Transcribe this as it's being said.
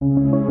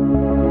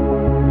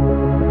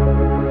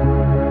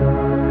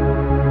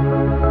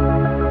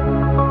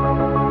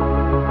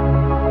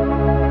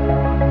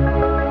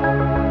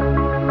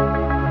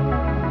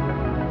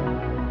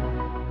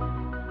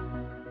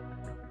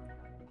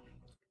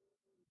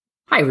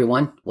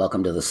everyone.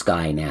 Welcome to The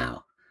Sky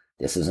Now.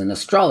 This is an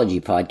astrology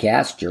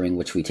podcast during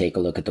which we take a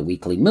look at the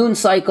weekly moon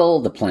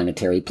cycle, the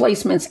planetary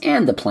placements,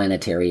 and the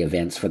planetary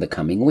events for the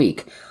coming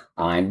week.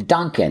 I'm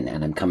Duncan,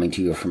 and I'm coming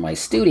to you from my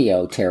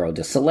studio, Tarot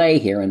de Soleil,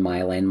 here in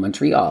Milan,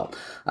 Montreal,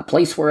 a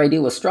place where I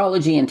do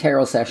astrology and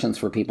tarot sessions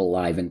for people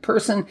live in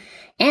person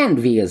and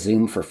via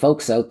Zoom for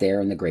folks out there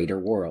in the greater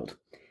world.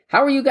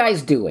 How are you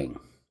guys doing?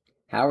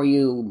 How are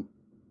you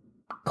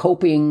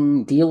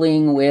coping,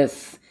 dealing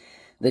with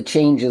the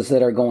changes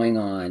that are going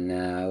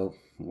on?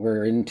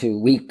 We're into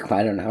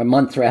a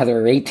month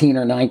 18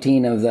 or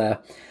 19 of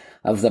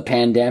the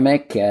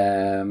pandemic.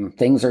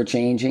 Things are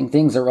changing.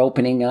 Things are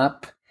opening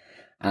up.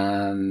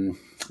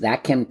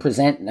 That can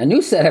present a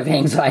new set of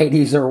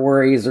anxieties or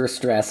worries or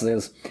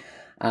stresses.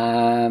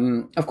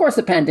 Of course,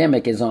 the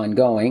pandemic is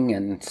ongoing.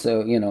 And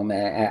so,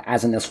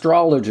 as an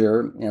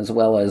astrologer, as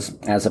well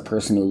as a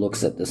person who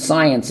looks at the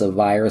science of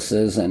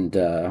viruses and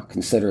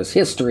considers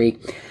history,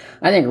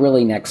 I think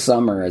really next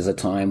summer is a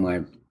time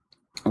when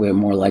we're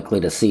more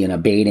likely to see an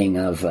abating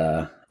of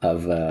the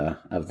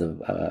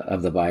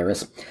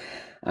virus.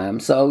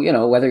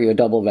 So, whether you're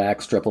double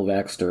vaxxed, triple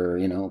vaxxed,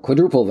 or,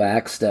 quadruple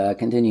vaxxed,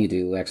 continue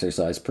to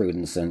exercise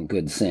prudence and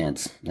good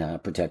sense,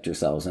 protect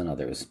yourselves and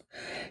others.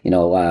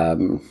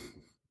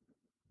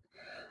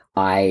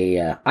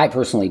 I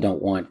personally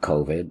don't want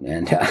COVID,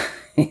 and,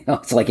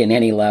 it's like in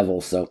any level.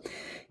 So,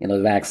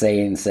 the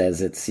vaccine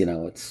says it's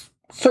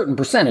certain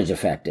percentage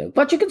effective,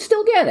 but you can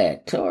still get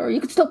it, or you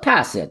can still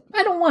pass it.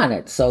 I don't want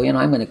it. So,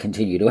 I'm going to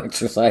continue to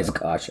exercise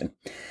caution.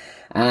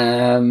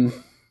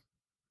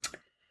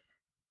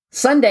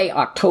 Sunday,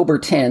 October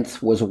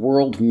 10th was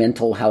World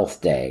Mental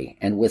Health Day,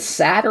 and with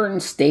Saturn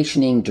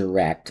stationing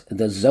direct,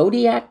 the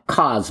Zodiac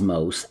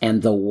cosmos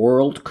and the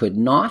world could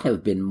not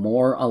have been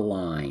more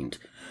aligned.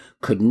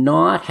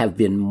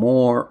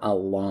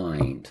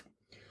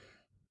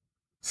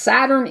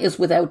 Saturn is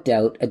without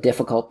doubt a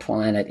difficult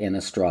planet in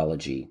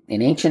astrology.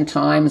 In ancient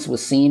times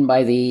was seen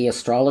by the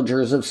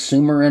astrologers of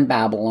Sumer and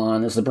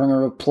Babylon as the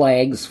bringer of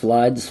plagues,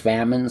 floods,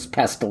 famines,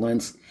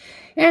 pestilence,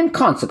 and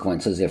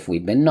consequences if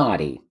we'd been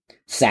naughty.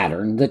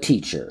 Saturn, the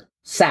teacher.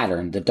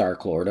 Saturn, the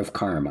dark lord of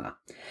karma.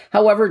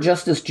 However,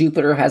 just as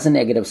Jupiter has a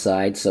negative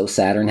side, so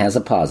Saturn has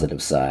a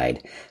positive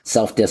side.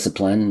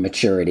 Self-discipline,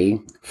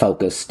 maturity,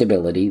 focus,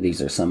 stability,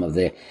 these are some of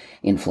the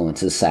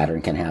influences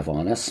Saturn can have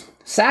on us.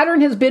 Saturn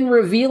has been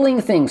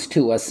revealing things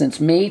to us since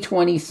May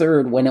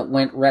 23rd when it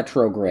went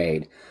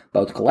retrograde,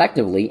 both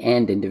collectively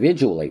and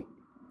individually.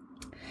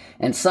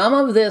 And some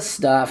of this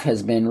stuff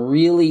has been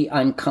really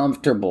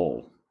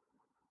uncomfortable.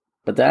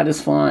 But that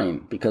is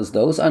fine, because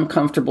those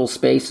uncomfortable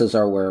spaces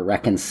are where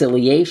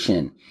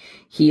reconciliation,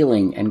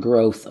 healing, and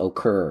growth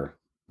occur.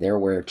 They're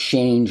where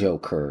change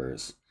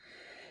occurs.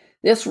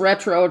 This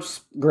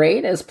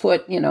retrograde has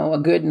put, a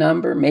good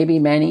number, maybe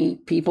many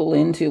people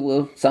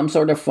into some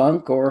sort of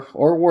funk or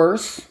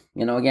worse,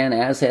 again,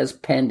 as has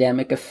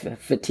pandemic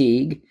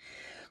fatigue.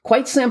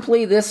 Quite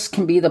simply, this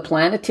can be the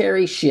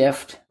planetary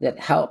shift that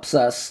helps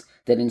us,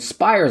 that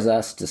inspires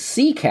us to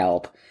seek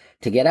help,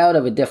 to get out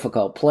of a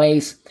difficult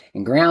place,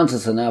 and grounds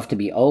us enough to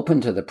be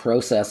open to the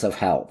process of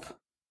help.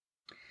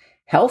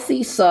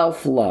 Healthy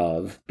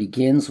self-love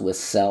begins with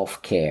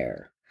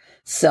self-care.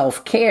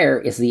 Self-care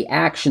is the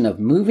action of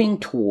moving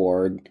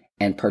toward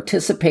and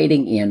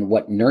participating in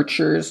what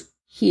nurtures,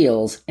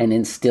 heals, and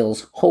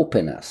instills hope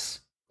in us.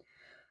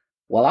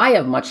 While I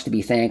have much to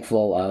be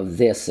thankful of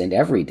this and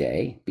every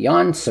day,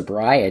 beyond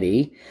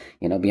sobriety,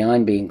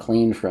 beyond being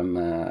clean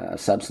from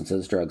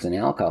substances, drugs, and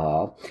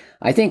alcohol,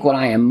 I think what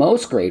I am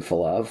most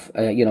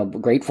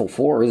grateful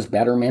for is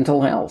better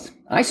mental health.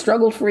 I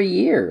struggled for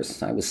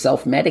years. I was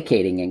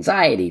self-medicating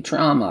anxiety,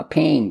 trauma,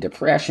 pain,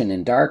 depression,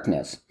 and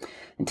darkness,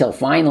 until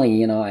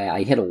finally,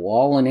 I hit a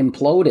wall and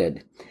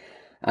imploded.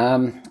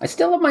 I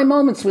still have my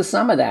moments with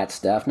some of that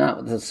stuff, not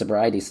with the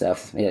sobriety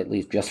stuff, at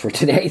least just for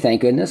today,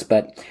 thank goodness,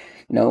 but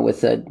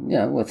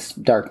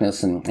with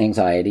darkness and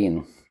anxiety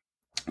and,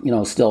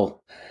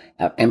 still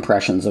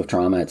impressions of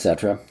trauma,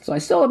 etc. So I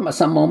still have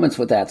some moments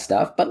with that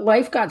stuff, but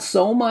life got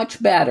so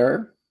much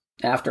better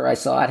after I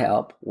sought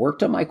help,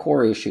 worked on my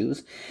core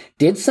issues,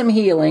 did some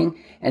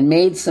healing, and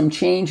made some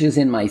changes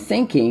in my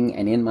thinking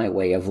and in my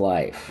way of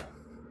life.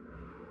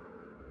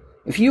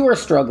 If you are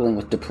struggling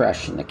with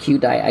depression,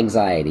 acute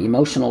anxiety,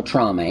 emotional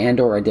trauma,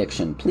 and/or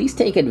addiction, please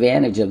take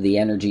advantage of the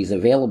energies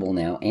available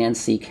now and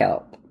seek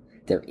help.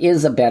 There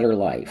is a better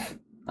life.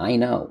 I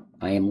know.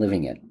 I am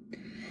living it.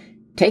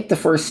 Take the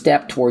first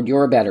step toward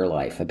your better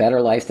life, a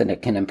better life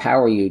that can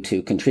empower you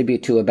to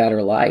contribute to a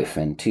better life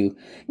and to,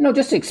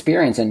 just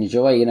experience and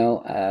enjoy,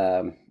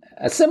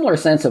 a similar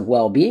sense of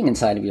well-being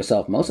inside of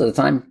yourself most of the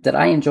time that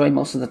I enjoy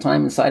most of the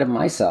time inside of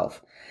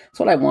myself. That's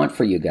what I want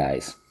for you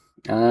guys.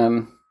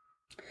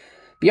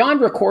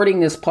 Beyond recording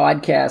this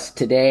podcast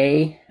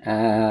today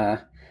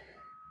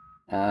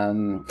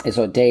is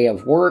a day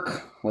of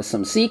work with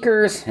some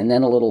seekers and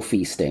then a little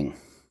feasting.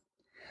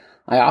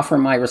 I offer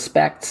my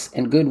respects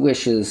and good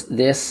wishes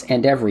this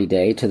and every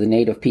day to the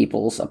native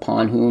peoples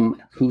upon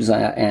whose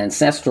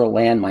ancestral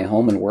land my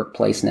home and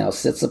workplace now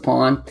sits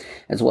upon,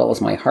 as well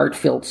as my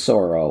heartfelt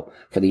sorrow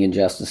for the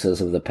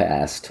injustices of the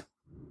past.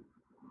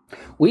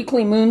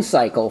 Weekly moon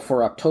cycle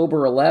for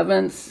October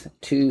 11th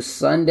to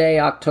Sunday,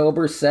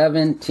 October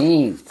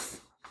 17th.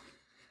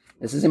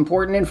 This is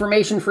important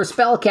information for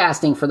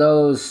spellcasting for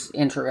those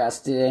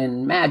interested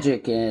in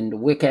magic and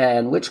Wicca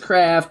and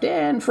witchcraft,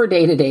 and for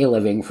day-to-day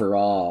living for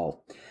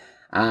all.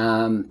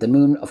 The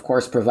moon, of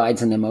course,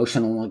 provides an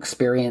emotion and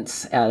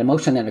experience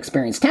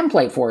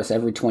template for us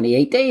every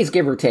 28 days,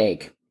 give or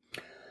take.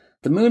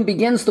 The moon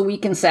begins the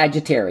week in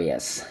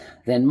Sagittarius.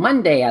 Then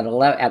Monday at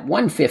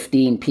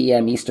 1:15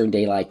 p.m. Eastern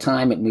Daylight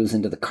Time, it moves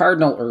into the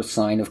cardinal Earth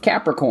sign of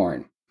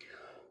Capricorn.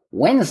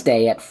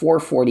 Wednesday at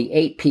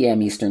 4:48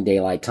 p.m. Eastern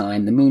Daylight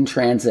Time, the moon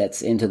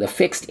transits into the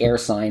fixed air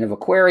sign of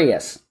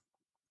Aquarius.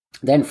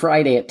 Then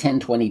Friday at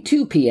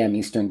 10:22 p.m.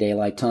 Eastern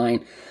Daylight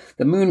Time,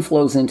 the moon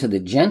flows into the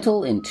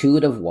gentle,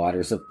 intuitive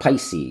waters of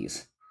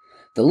Pisces.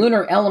 The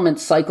lunar element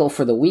cycle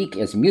for the week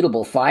is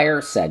mutable fire,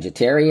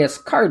 Sagittarius,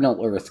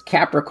 cardinal Earth,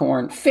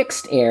 Capricorn,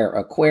 fixed air,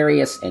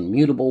 Aquarius, and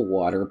mutable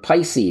water,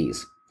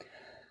 Pisces.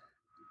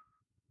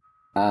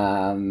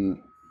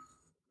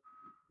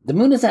 The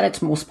moon is at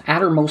its most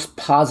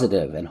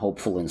positive and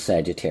hopeful in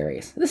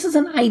Sagittarius. This is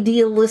an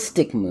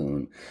idealistic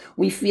moon.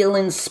 We feel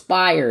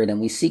inspired and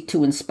we seek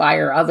to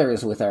inspire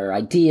others with our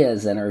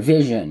ideas and our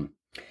vision.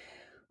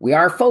 We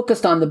are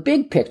focused on the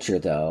big picture,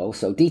 though,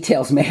 so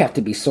details may have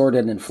to be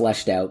sorted and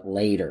fleshed out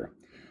later.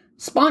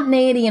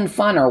 Spontaneity and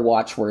fun are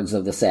watchwords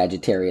of the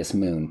Sagittarius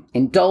moon.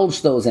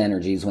 Indulge those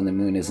energies when the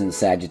moon is in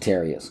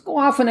Sagittarius. Go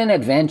off on an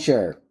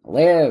adventure.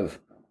 Live.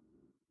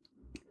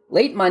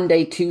 Late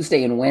Monday,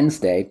 Tuesday, and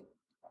Wednesday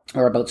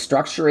are about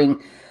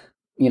structuring,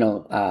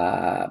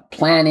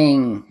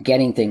 planning,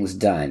 getting things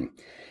done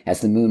as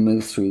the moon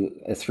moves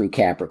through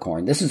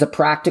Capricorn. This is a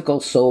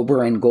practical,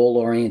 sober, and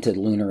goal-oriented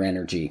lunar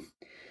energy.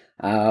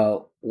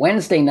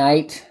 Wednesday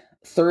night,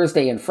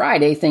 Thursday, and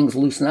Friday, things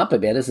loosen up a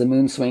bit as the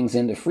moon swings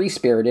into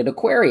free-spirited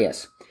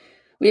Aquarius.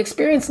 We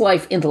experience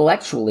life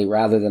intellectually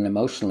rather than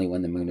emotionally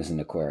when the moon is in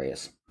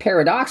Aquarius.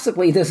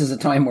 Paradoxically, this is a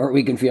time where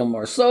we can feel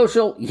more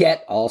social,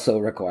 yet also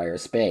require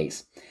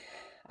space.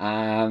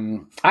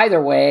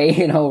 Either way,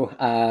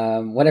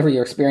 whatever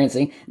you're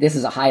experiencing, this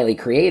is a highly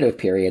creative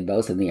period,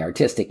 both in the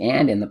artistic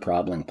and in the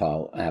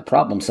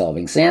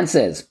problem-solving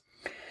senses.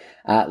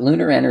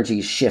 Lunar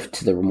energies shift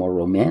to the more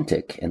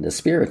romantic and the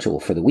spiritual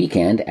for the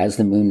weekend as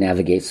the moon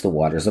navigates the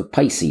waters of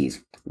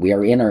Pisces. We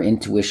are in our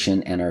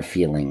intuition and our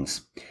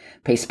feelings.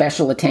 Pay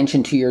special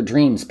attention to your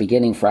dreams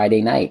beginning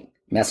Friday night.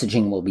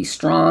 Messaging will be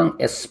strong,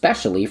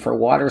 especially for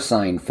water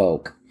sign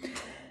folk.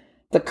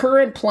 The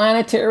current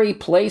planetary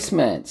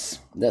placements.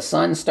 The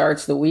sun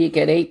starts the week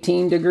at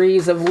 18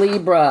 degrees of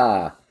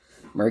Libra.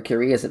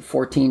 Mercury is at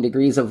 14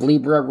 degrees of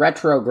Libra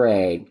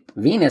retrograde.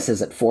 Venus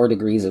is at 4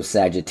 degrees of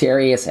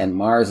Sagittarius, and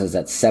Mars is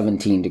at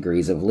 17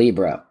 degrees of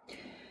Libra.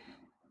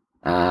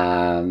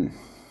 Now,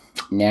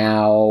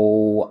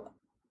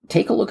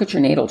 take a look at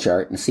your natal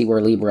chart and see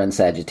where Libra and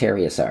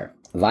Sagittarius are.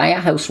 Via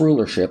house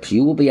rulerships,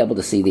 you will be able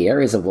to see the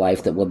areas of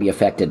life that will be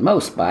affected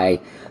most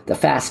by the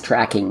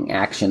fast-tracking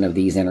action of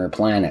these inner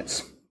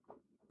planets.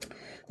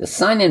 The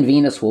Sun and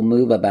Venus will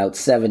move about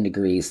 7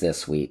 degrees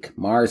this week,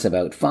 Mars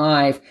about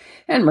 5,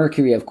 and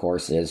Mercury, of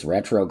course, is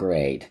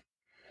retrograde.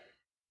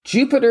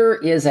 Jupiter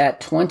is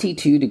at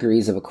 22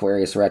 degrees of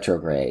Aquarius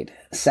retrograde.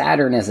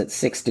 Saturn is at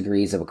 6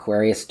 degrees of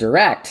Aquarius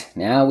direct.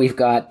 Now we've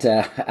got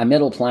a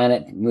middle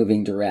planet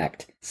moving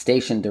direct,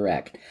 station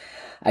direct.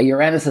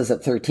 Uranus is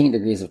at 13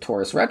 degrees of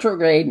Taurus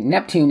retrograde.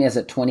 Neptune is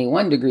at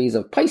 21 degrees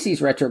of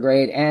Pisces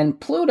retrograde. And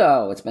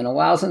Pluto, it's been a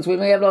while since we've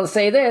been able to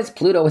say this,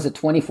 Pluto is at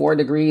 24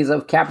 degrees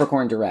of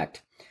Capricorn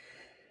direct.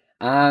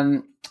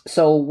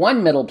 So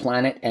one middle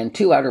planet and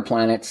 2 outer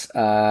planets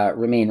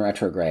remain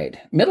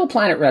retrograde. Middle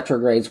planet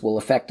retrogrades will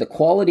affect the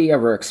quality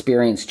of our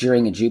experience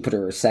during a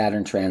Jupiter or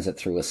Saturn transit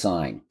through a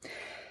sign.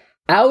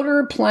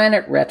 Outer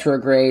planet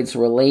retrogrades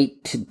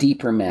relate to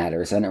deeper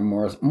matters and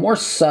are more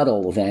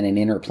subtle than an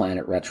inner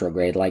planet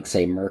retrograde, like,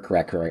 say,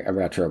 Mercury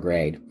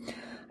retrograde.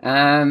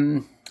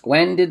 While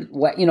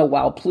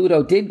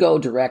Pluto did go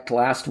direct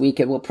last week,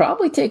 it will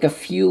probably take a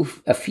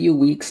few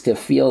weeks to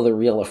feel the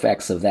real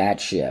effects of that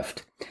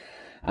shift.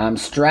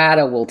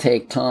 Strata will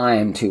take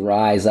time to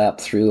rise up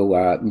through,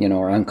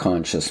 our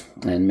unconscious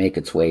and make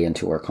its way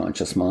into our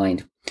conscious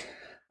mind.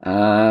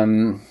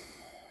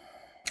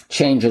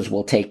 Changes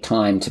will take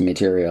time to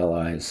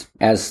materialize,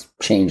 as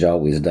change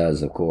always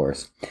does, of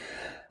course.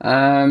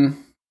 Chiron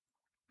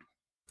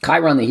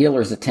the Healer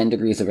is at 10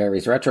 degrees of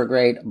Aries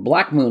retrograde.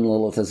 Black Moon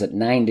Lilith is at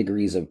 9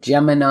 degrees of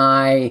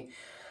Gemini.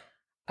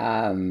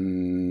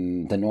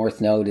 The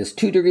North Node is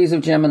 2 degrees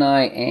of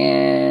Gemini,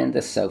 and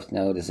the South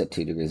Node is at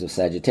 2 degrees of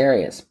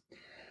Sagittarius.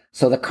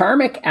 So the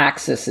karmic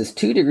axis is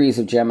 2 degrees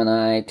of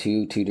Gemini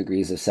to 2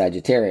 degrees of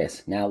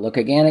Sagittarius. Now look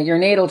again at your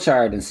natal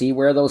chart and see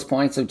where those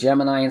points of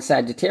Gemini and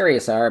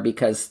Sagittarius are,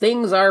 because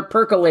things are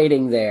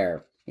percolating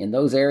there in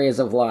those areas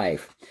of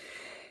life.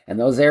 And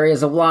those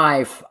areas of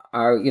life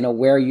are,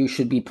 where you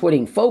should be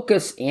putting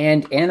focus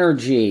and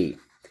energy.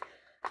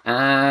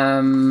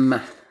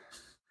 The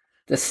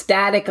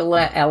static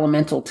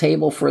elemental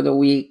table for the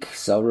week.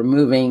 So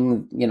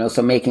removing,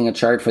 making a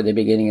chart for the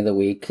beginning of the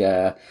week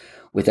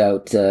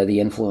without the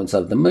influence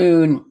of the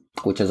moon,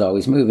 which is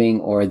always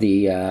moving, or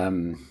the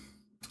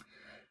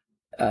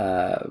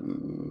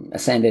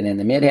ascendant in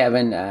the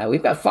midheaven.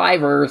 We've got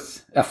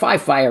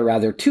 5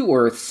 fire, 2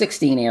 earth,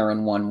 16 air,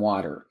 and 1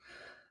 water.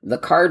 The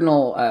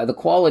cardinal, the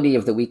quality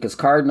of the week is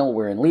cardinal.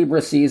 We're in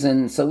Libra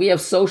season. So we have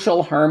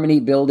social harmony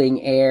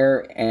building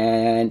air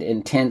and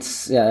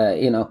intense,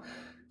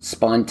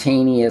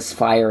 spontaneous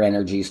fire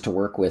energies to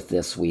work with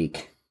this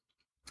week.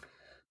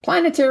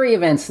 Planetary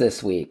events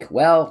this week.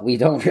 Well, we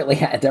don't really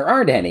have, there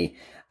aren't any.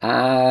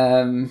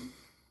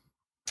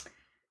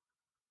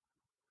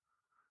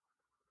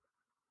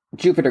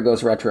 Jupiter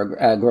grows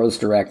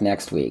direct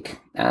next week.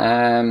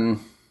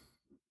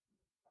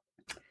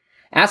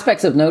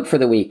 Aspects of note for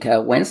the week.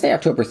 Wednesday,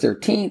 October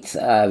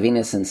 13th,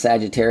 Venus in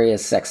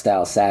Sagittarius,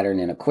 sextile Saturn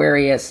in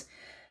Aquarius.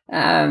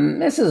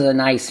 This is a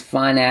nice,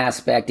 fun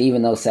aspect,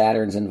 even though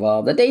Saturn's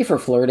involved. A day for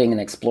flirting and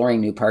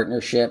exploring new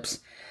partnerships.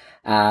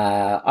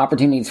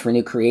 Opportunities for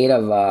new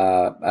creative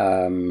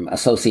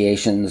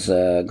associations,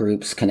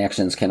 groups,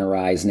 connections can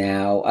arise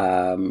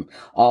now.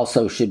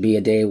 Also should be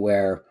a day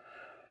where,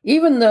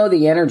 even though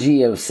the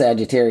energy of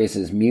Sagittarius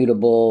is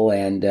mutable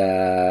and,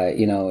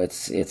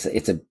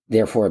 it's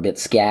therefore a bit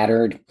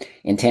scattered,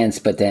 intense,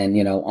 but then,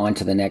 on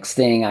to the next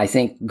thing, I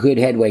think good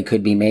headway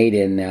could be made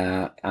in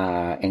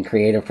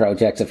creative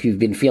projects. If you've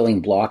been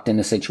feeling blocked in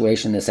a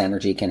situation, this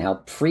energy can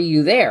help free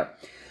you there.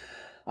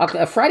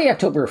 Friday,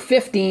 October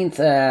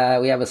 15th,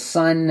 we have a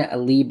Sun,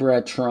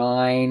 Libra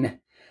trine,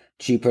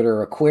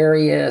 Jupiter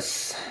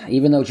Aquarius.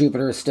 Even though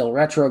Jupiter is still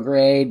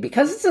retrograde,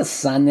 because it's a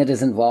Sun that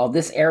is involved,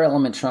 this air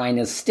element trine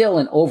is still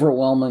an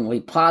overwhelmingly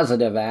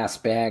positive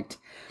aspect.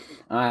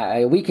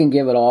 We can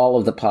give it all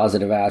of the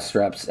positive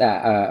attributes.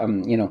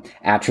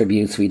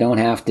 We don't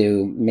have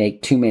to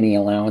make too many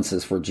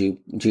allowances for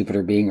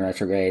Jupiter being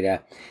retrograde.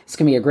 It's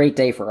going to be a great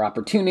day for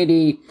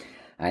opportunity,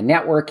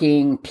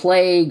 networking,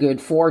 play,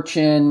 good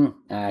fortune,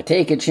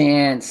 take a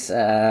chance,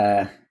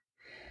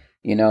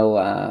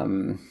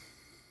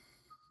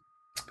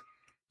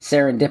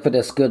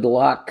 serendipitous good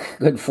luck,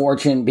 good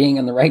fortune, being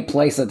in the right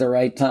place at the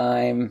right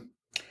time.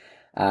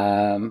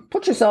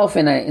 Put yourself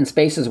in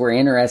spaces where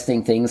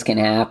interesting things can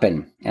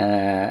happen.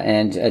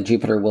 And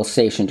Jupiter will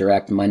station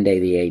direct Monday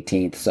the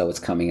 18th, so it's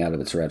coming out of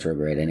its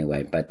retrograde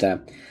anyway. But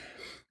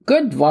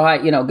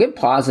good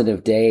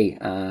positive day,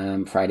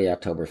 Friday,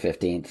 October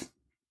 15th.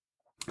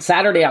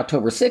 Saturday,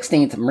 October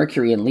 16th,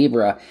 Mercury in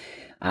Libra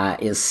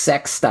is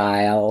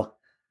sextile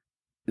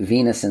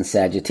Venus in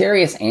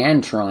Sagittarius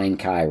and trine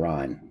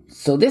Chiron.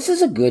 So this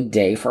is a good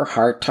day for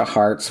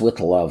heart-to-hearts with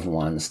loved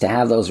ones, to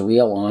have those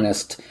real,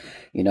 honest,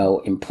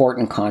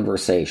 important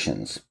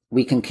conversations.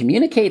 We can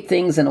communicate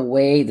things in a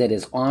way that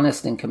is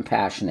honest and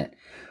compassionate,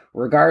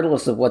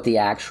 regardless of what the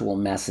actual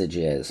message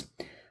is.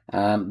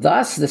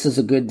 Thus, this is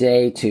a good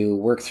day to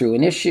work through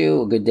an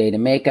issue, a good day to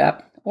make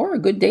up, or a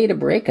good day to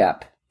break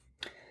up.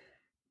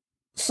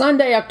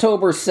 Sunday,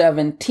 October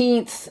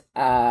 17th,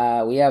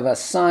 we have a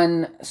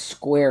Sun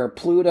square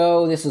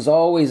Pluto. This is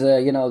always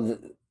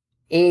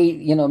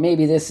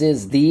maybe this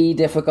is the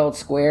difficult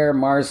square.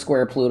 Mars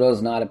square Pluto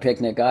is not a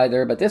picnic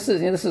either, but this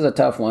is a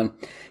tough one.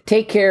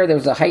 Take care.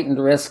 There's a heightened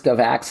risk of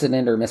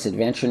accident or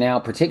misadventure now,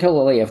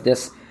 particularly if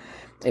this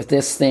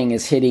thing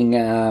is hitting,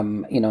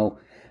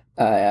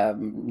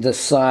 the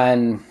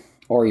Sun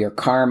or your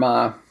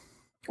karma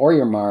or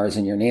your Mars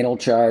in your natal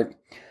chart.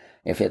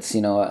 If it's,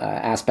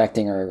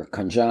 aspecting or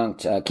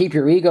conjunct, keep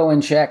your ego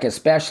in check,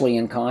 especially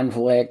in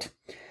conflict.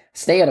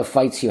 Stay out of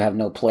fights you have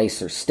no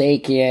place or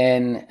stake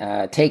in.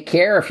 Take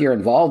care if you're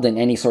involved in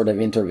any sort of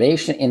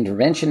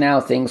intervention now.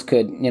 Things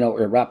could,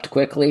 erupt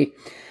quickly.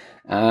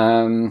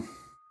 And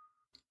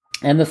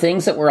the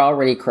things that were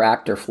already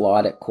cracked or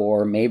flawed at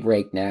core may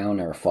break down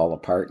or fall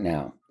apart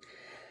now.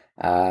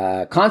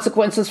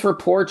 Consequences for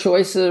poor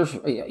choices,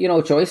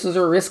 choices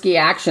are risky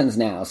actions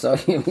now. So,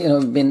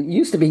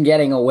 used to be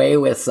getting away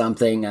with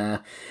something.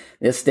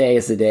 This day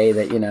is the day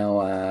that, you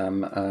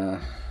no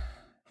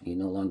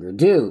longer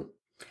do.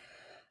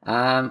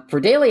 For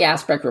daily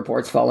aspect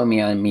reports, follow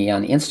me on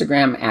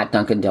Instagram at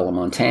Duncan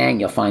Delamontang.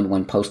 You'll find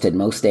one posted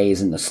most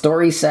days in the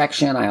story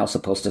section. I also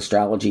post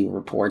astrology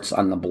reports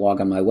on the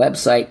blog on my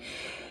website.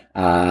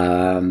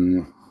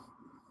 On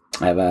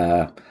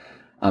my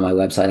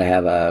website, I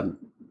have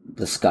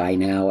the Sky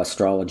Now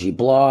astrology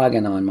blog,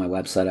 and on my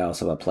website, I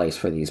also have a place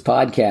for these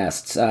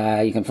podcasts.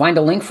 You can find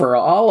a link for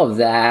all of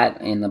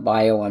that in the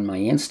bio on my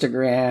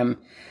Instagram.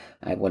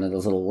 I have one of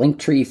those little link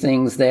tree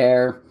things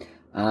there.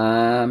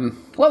 Well,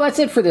 that's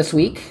it for this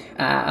week.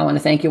 I want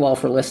to thank you all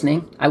for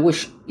listening. I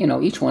wish,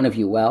 each one of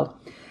you well.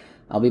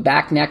 I'll be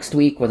back next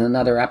week with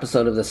another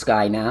episode of The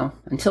Sky Now.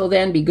 Until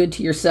then, be good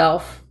to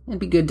yourself and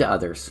be good to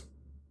others.